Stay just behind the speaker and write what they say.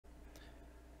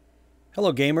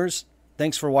Hello gamers,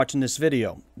 thanks for watching this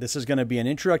video. This is going to be an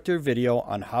introductory video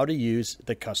on how to use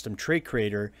the custom trait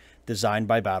creator designed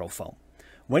by Battlefoam.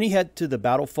 When you head to the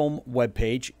Battlefoam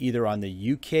webpage, either on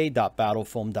the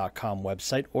uk.battlefoam.com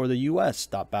website or the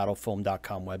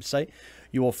us.battlefoam.com website,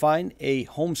 you will find a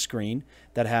home screen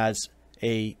that has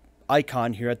a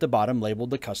icon here at the bottom labeled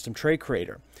the custom trait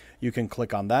creator. You can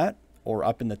click on that, or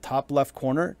up in the top left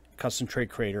corner, custom trait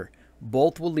creator.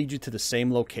 Both will lead you to the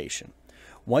same location.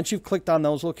 Once you've clicked on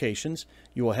those locations,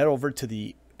 you will head over to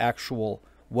the actual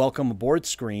welcome aboard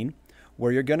screen,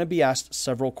 where you're going to be asked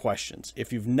several questions.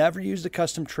 If you've never used a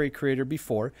custom trait creator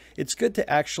before, it's good to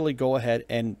actually go ahead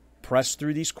and press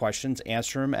through these questions,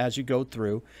 answer them as you go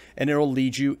through, and it'll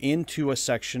lead you into a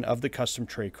section of the custom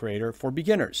trait creator for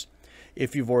beginners.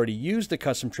 If you've already used the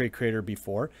custom trait creator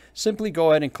before, simply go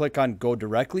ahead and click on go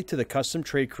directly to the custom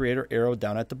trait creator arrow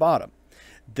down at the bottom.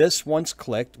 This, once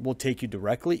clicked, will take you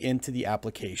directly into the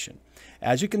application.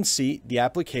 As you can see, the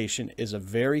application is a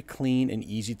very clean and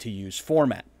easy to use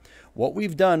format. What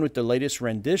we've done with the latest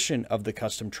rendition of the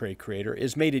custom trait creator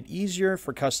is made it easier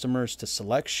for customers to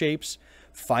select shapes,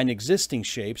 find existing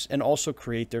shapes, and also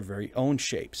create their very own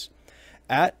shapes.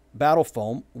 At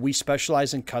Battlefoam, we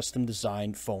specialize in custom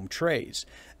designed foam trays.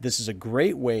 This is a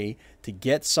great way to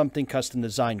get something custom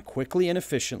designed quickly and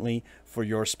efficiently for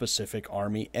your specific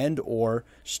army and or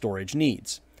storage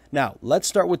needs. Now, let's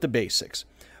start with the basics.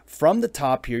 From the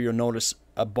top here, you'll notice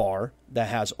a bar that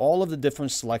has all of the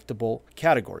different selectable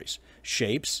categories: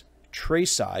 shapes, tray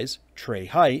size, tray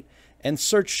height, and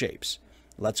search shapes.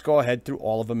 Let's go ahead through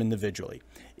all of them individually.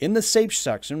 In the shape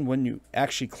section, when you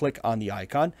actually click on the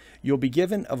icon, you'll be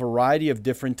given a variety of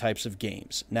different types of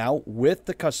games. Now, with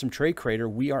the custom trait creator,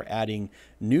 we are adding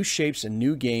new shapes and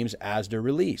new games as they're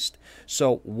released.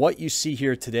 So what you see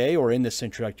here today or in this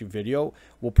introductory video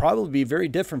will probably be very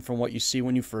different from what you see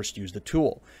when you first use the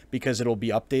tool, because it'll be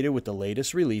updated with the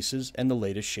latest releases and the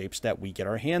latest shapes that we get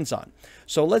our hands on.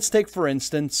 So let's take, for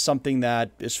instance, something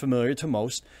that is familiar to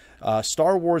most,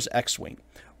 Star Wars X-Wing.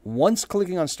 Once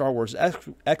clicking on Star Wars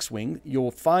X-Wing,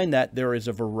 you'll find that there is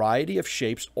a variety of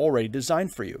shapes already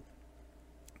designed for you.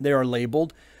 They are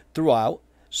labeled throughout,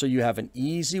 so you have an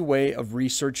easy way of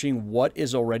researching what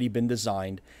is already been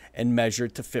designed and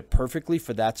measured to fit perfectly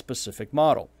for that specific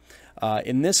model.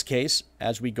 In this case,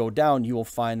 as we go down, you will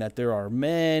find that there are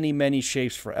many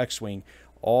shapes for X-Wing,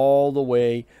 all the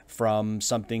way from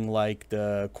something like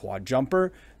the quad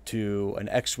jumper to an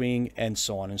X-Wing and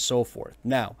so on and so forth.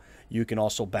 Now, you can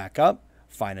also back up,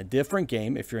 find a different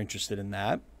game if you're interested in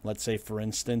that. Let's say, for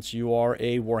instance, you are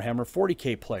a Warhammer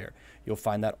 40K player. You'll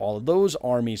find that all of those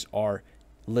armies are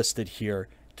listed here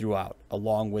throughout,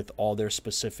 along with all their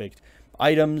specific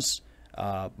items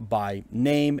by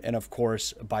name and, of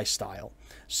course, by style.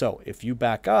 So if you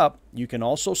back up, you can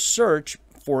also search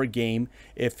for a game.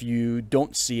 If you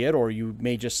don't see it, or you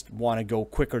may just want to go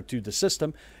quicker through the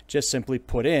system, just simply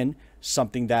put in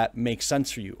something that makes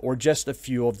sense for you, or just a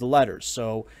few of the letters.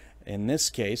 So in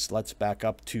this case, let's back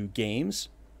up to games,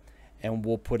 and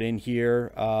we'll put in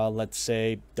here, let's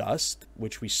say dust,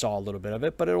 which we saw a little bit of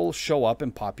it, but it'll show up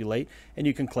and populate, and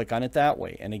you can click on it that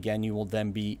way. And again, you will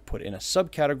then be put in a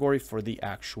subcategory for the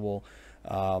actual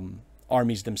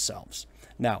armies themselves.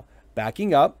 Now,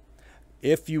 backing up,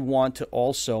 if you want to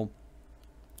also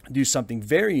do something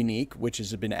very unique, which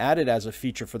has been added as a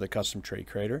feature for the custom trait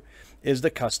creator, is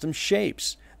the custom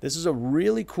shapes. This is a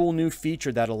really cool new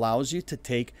feature that allows you to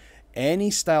take any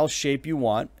style shape you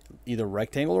want, either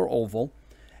rectangle or oval,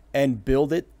 and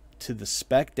build it to the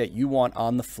spec that you want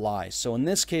on the fly. So in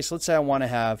this case, let's say I want to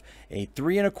have a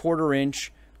 3¼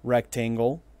 inch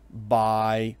rectangle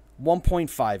by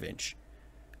 1.5 inch.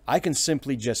 I can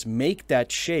simply just make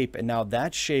that shape, and now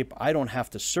that shape I don't have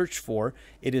to search for.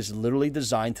 It is literally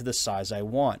designed to the size I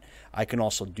want. I can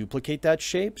also duplicate that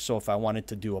shape, so if I wanted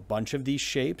to do a bunch of these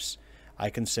shapes, I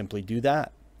can simply do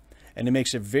that. And it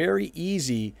makes it very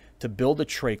easy to build a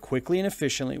tray quickly and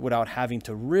efficiently without having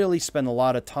to really spend a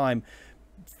lot of time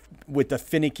with a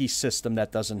finicky system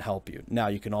that doesn't help you. Now,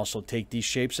 you can also take these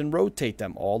shapes and rotate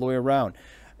them all the way around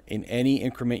in any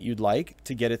increment you'd like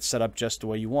to get it set up just the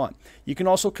way you want. You can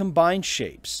also combine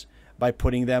shapes by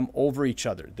putting them over each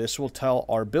other. This will tell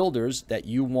our builders that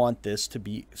you want this to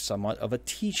be somewhat of a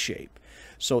T shape.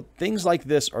 So things like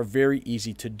this are very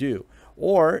easy to do.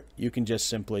 Or you can just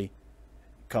simply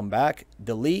come back,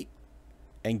 delete,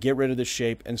 and get rid of the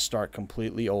shape and start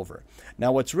completely over.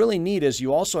 Now, what's really neat is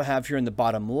you also have here in the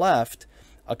bottom left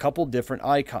a couple different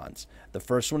icons. The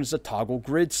first one is a toggle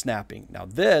grid snapping. Now,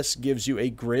 this gives you a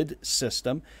grid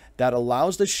system that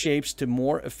allows the shapes to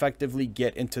more effectively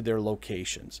get into their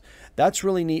locations. That's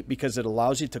really neat because it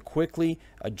allows you to quickly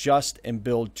adjust and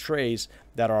build trays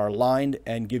that are aligned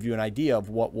and give you an idea of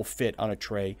what will fit on a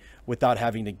tray without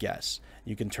having to guess.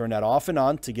 You can turn that off and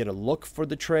on to get a look for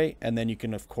the tray, and then you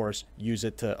can of course use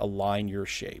it to align your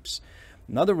shapes.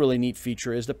 Another really neat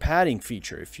feature is the padding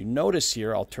feature. If you notice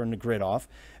here, I'll turn the grid off.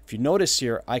 If you notice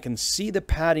here, I can see the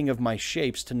padding of my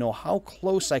shapes to know how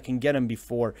close I can get them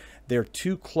before they're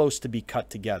too close to be cut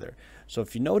together. So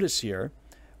if you notice here,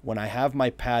 when I have my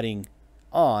padding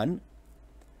on,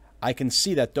 I can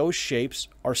see that those shapes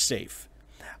are safe.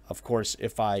 Of course,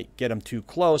 if I get them too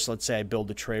close, let's say I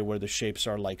build a tray where the shapes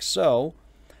are like so,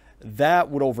 that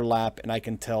would overlap and I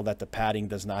can tell that the padding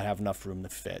does not have enough room to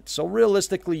fit. So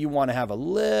realistically, you want to have a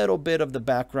little bit of the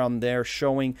background there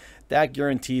showing. That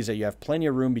guarantees that you have plenty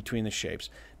of room between the shapes.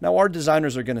 Now our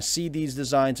designers are going to see these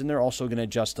designs and they're also going to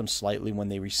adjust them slightly when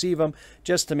they receive them,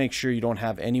 just to make sure you don't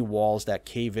have any walls that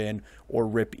cave in or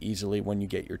rip easily when you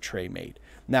get your tray made.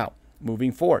 Now,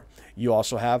 moving forward, you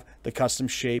also have the custom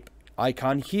shape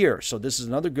icon here. So this is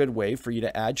another good way for you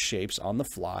to add shapes on the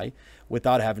fly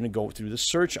without having to go through the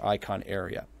search icon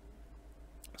area.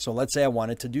 So let's say I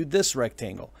wanted to do this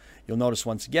rectangle. You'll notice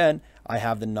once again, I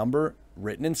have the number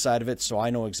written inside of it, so I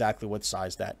know exactly what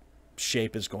size that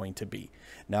shape is going to be.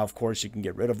 Now, of course, you can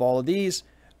get rid of all of these,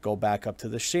 go back up to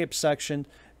the shape section,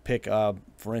 pick,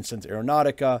 for instance,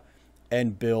 Aeronautica,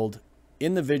 and build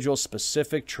individual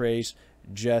specific trays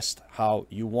just how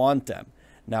you want them.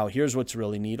 Now, here's what's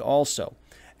really neat also.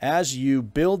 As you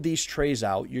build these trays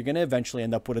out, you're going to eventually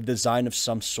end up with a design of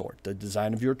some sort, the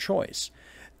design of your choice.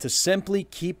 To simply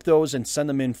keep those and send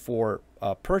them in for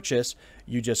purchase,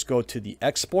 you just go to the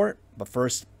export. But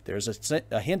first, there's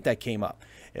a hint that came up.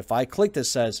 If I click this,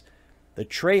 says the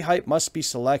tray height must be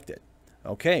selected.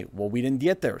 Okay, well, we didn't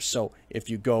get there. So if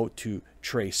you go to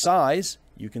tray size,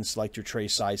 you can select your tray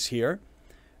size here,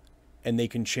 and they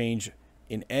can change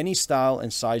in any style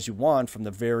and size you want from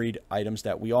the varied items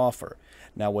that we offer.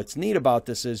 Now, what's neat about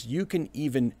this is you can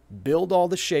even build all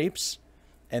the shapes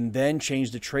and then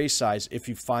change the tray size if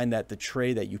you find that the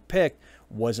tray that you picked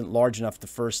wasn't large enough the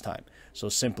first time. So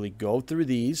simply go through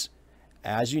these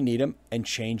as you need them and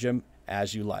change them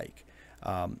as you like.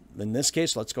 In this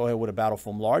case, let's go ahead with a Battle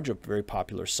Foam Large, a very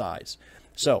popular size.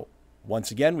 So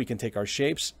once again, we can take our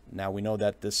shapes. Now we know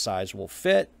that this size will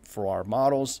fit for our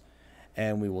models,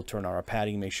 and we will turn on our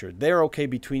padding, make sure they're okay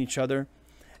between each other,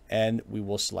 and we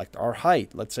will select our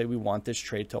height. Let's say we want this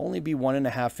tray to only be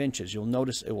 1.5 inches. You'll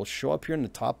notice it will show up here in the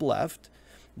top left.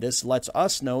 This lets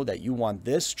us know that you want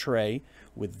this tray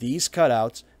with these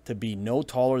cutouts to be no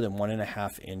taller than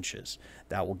 1.5 inches.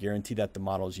 That will guarantee that the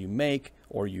models you make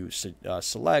or you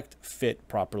select fit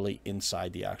properly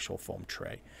inside the actual foam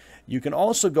tray. You can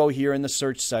also go here in the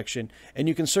search section and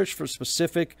you can search for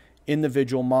specific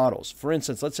individual models. For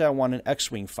instance, let's say I want an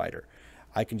X-Wing fighter.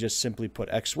 I can just simply put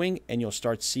X-Wing and you'll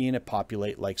start seeing it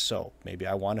populate like so. Maybe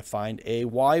I want to find a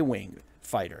Y-Wing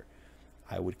fighter.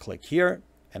 I would click here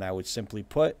and I would simply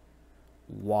put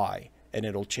Y and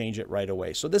it'll change it right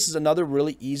away. So this is another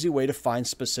really easy way to find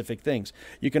specific things.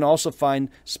 You can also find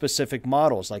specific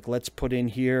models, like let's put in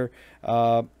here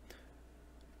Reboot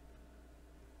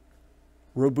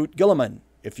Guilliman.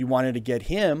 If you wanted to get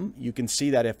him, you can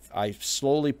see that if I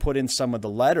slowly put in some of the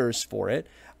letters for it,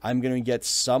 I'm going to get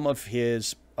some of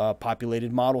his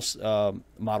populated model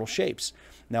shapes.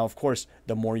 Now, of course,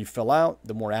 the more you fill out,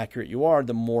 the more accurate you are,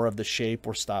 the more of the shape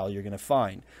or style you're going to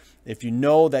find. If you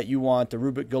know that you want the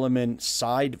Reboot Guilliman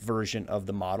side version of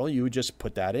the model, you would just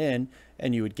put that in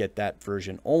and you would get that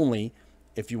version only.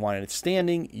 If you wanted it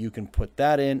standing, you can put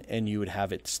that in and you would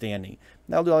have it standing.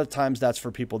 Now, a lot of times that's for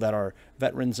people that are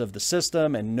veterans of the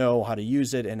system and know how to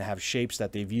use it and have shapes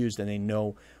that they've used and they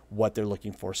know what they're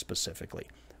looking for specifically.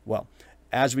 Well,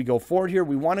 as we go forward here,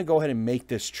 we want to go ahead and make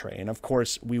this tray. And of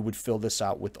course, we would fill this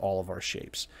out with all of our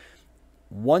shapes.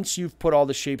 Once you've put all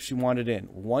the shapes you wanted in,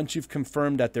 once you've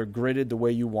confirmed that they're gridded the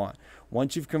way you want,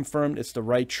 once you've confirmed it's the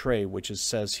right tray, which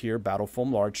says here Battle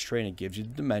Foam Large Tray, and it gives you the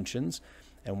dimensions,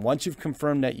 and once you've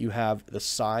confirmed that you have the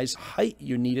size height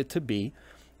you need it to be,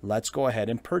 let's go ahead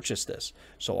and purchase this.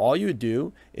 So all you would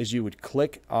do is you would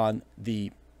click on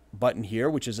the button here,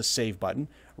 which is a save button.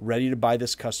 Ready to buy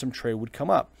this custom tray would come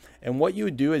up. And what you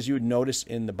would do is you would notice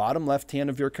in the bottom left hand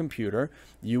of your computer,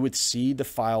 you would see the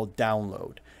file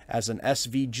download as an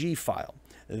SVG file.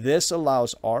 This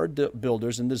allows our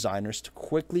builders and designers to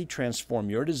quickly transform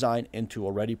your design into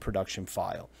a ready production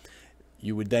file.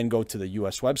 You would then go to the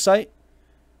US website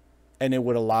and it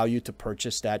would allow you to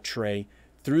purchase that tray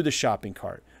through the shopping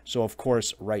cart. So of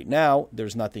course, right now,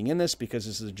 there's nothing in this because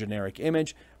this is a generic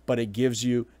image, but it gives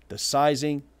you the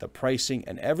sizing, the pricing,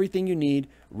 and everything you need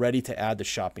ready to add the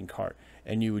shopping cart.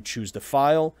 And you would choose the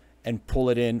file and pull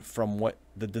it in from what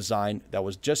the design that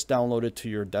was just downloaded to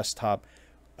your desktop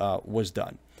was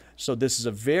done. So this is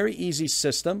a very easy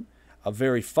system, a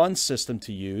very fun system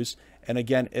to use. And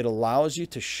again, it allows you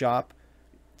to shop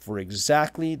for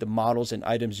exactly the models and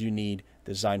items you need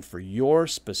designed for your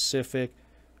specific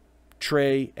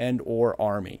tray and or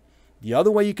army. The other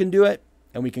way you can do it,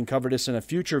 and we can cover this in a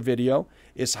future video,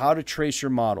 is how to trace your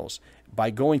models.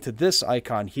 By going to this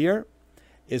icon here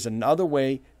is another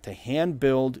way to hand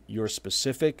build your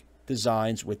specific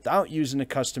designs without using a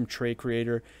custom tray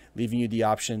creator, leaving you the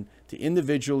option to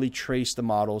individually trace the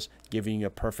models, giving you a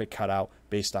perfect cutout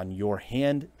based on your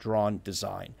hand-drawn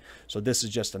design. So this is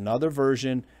just another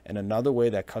version and another way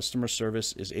that customer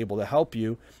service is able to help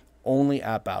you only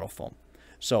at Battlefoam.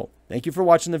 So thank you for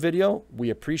watching the video. We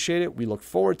appreciate it. We look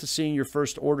forward to seeing your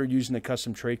first order using the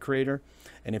custom tray creator.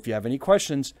 And if you have any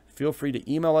questions, feel free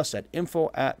to email us at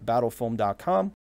info@battlefoam.com.